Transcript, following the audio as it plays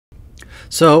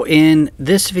So in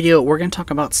this video, we're going to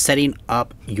talk about setting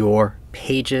up your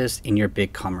pages in your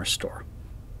BigCommerce store.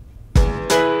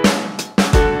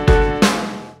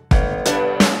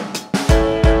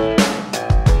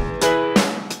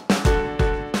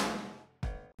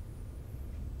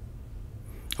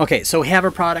 Okay, so we have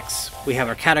our products, we have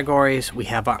our categories, we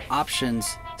have our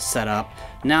options set up.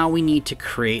 Now we need to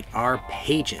create our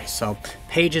pages. So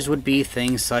pages would be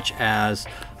things such as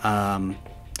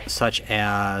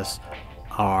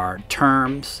our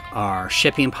terms, our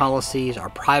shipping policies, our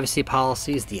privacy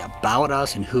policies, the about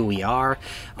us and who we are,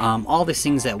 all these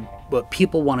things that what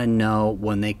people want to know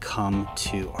when they come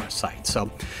to our site. So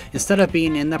instead of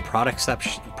being in the product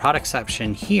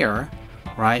section here,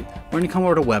 right, we're going to come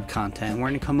over to web content. We're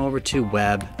going to come over to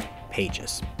web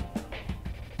pages,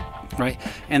 right?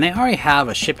 And they already have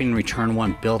a shipping and return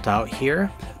one built out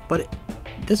here, but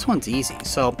this one's easy.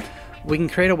 So we can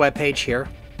create a web page here,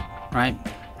 right?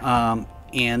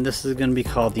 And this is going to be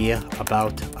called the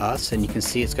About Us, and you can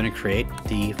see it's going to create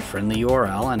the friendly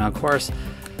URL. And of course,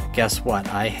 guess what?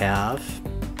 I have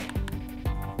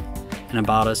an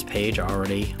About Us page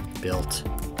already built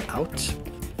out.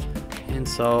 And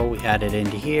so we add it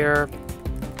into here,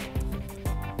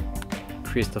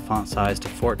 increase the font size to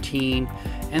 14.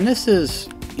 And this is,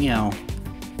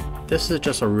 this is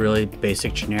just a really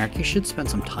basic generic. You should spend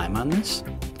some time on this.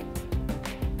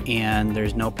 And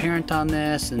there's no parent on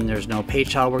this, and there's no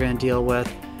page title we're going to deal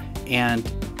with. And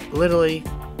literally,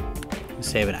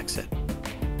 save and exit.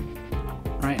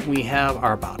 Right, we have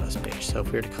our About Us page. So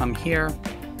if we were to come here,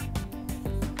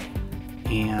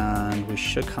 and we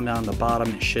should come down the bottom,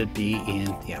 it should be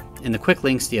in the quick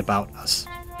links, the About Us.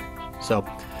 So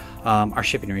our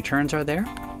shipping and returns are there.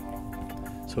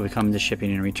 So we come to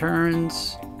shipping and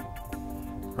returns,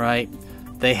 right?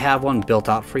 They have one built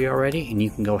out for you already, and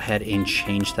you can go ahead and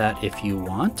change that if you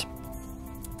want.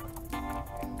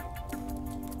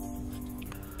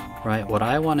 Right, what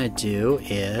I want to do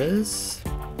is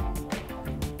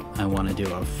I want to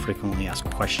do a frequently asked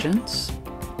questions.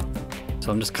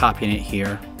 So I'm just copying it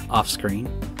here off screen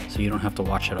so you don't have to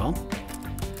watch it all.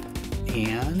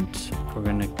 And we're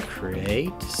going to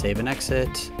create, save and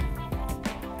exit.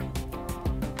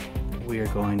 We are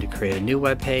going to create a new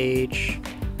web page.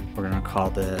 We're going to call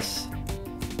this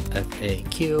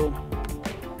FAQ.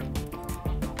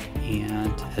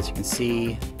 And as you can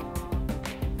see,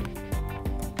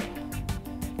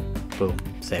 boom,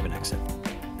 save and exit.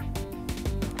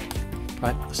 All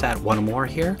right, let's add one more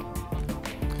here.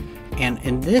 And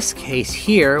in this case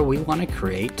here, we want to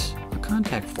create a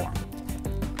contact form.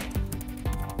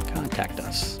 Contact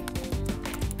us.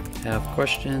 Have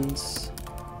questions,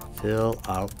 fill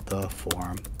out the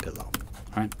form below.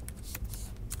 All right.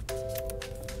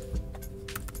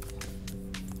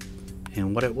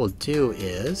 And what it will do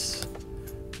is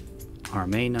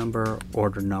RMA number,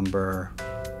 order number,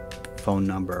 phone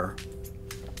number,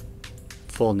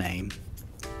 full name,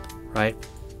 right?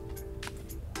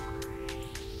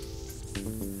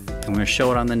 And we're going to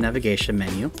show it on the navigation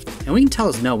menu. And we can tell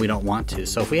us no, we don't want to.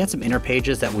 So if we had some inner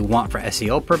pages that we want for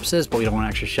SEO purposes, but we don't want to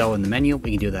actually show in the menu,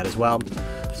 we can do that as well.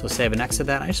 So save and exit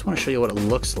that. I just want to show you what it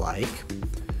looks like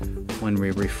when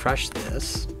we refresh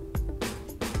this.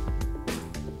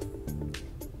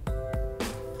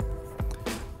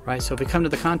 Right, so if we come to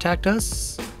the contact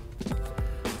us,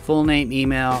 full name,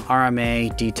 email,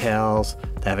 RMA, details,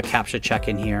 they have a CAPTCHA check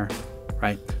in here,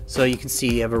 right? So you can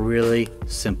see you have a really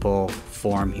simple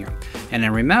form here. And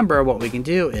then remember, what we can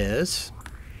do is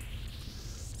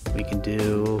we can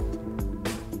do,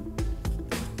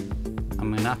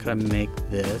 I'm not going to make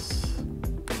this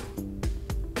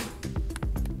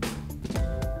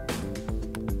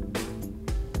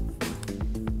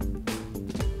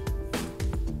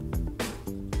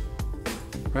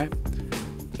right,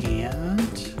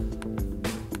 and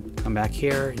come back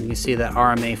here, and you can see that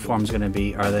RMA form is going to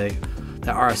be, the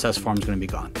RSS form is going to be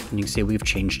gone. And you can see we've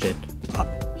changed it up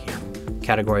here.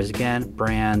 Categories again,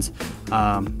 brands. You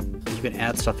can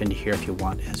add stuff into here if you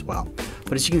want as well.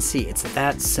 But as you can see, it's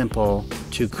that simple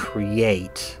to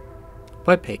create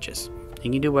web pages.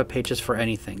 You can do web pages for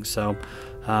anything. So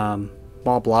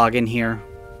small blog in here,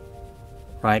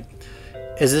 right?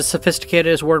 Is it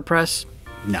sophisticated as WordPress?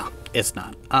 No, it's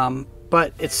not.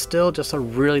 But it's still just a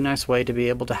really nice way to be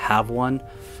able to have one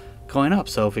going up.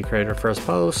 So if we create our first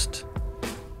post,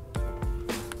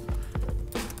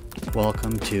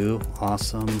 welcome to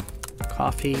Awesome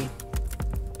Coffee.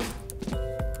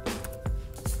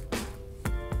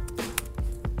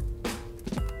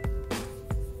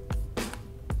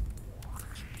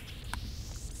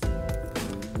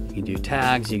 You can do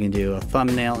tags, you can do a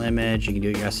thumbnail image, you can do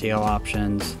your SEO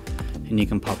options, and you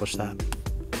can publish that.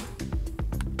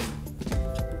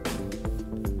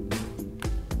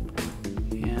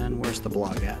 the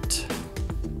blog at?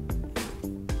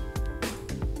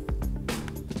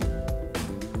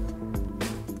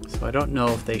 So I don't know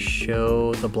if they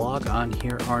show the blog on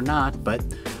here or not, but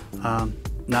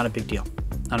not a big deal.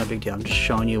 Not a big deal. I'm just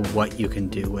showing you what you can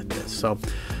do with this. So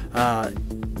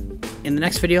in the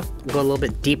next video, we'll go a little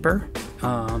bit deeper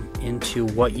into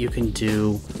what you can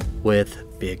do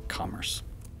with BigCommerce.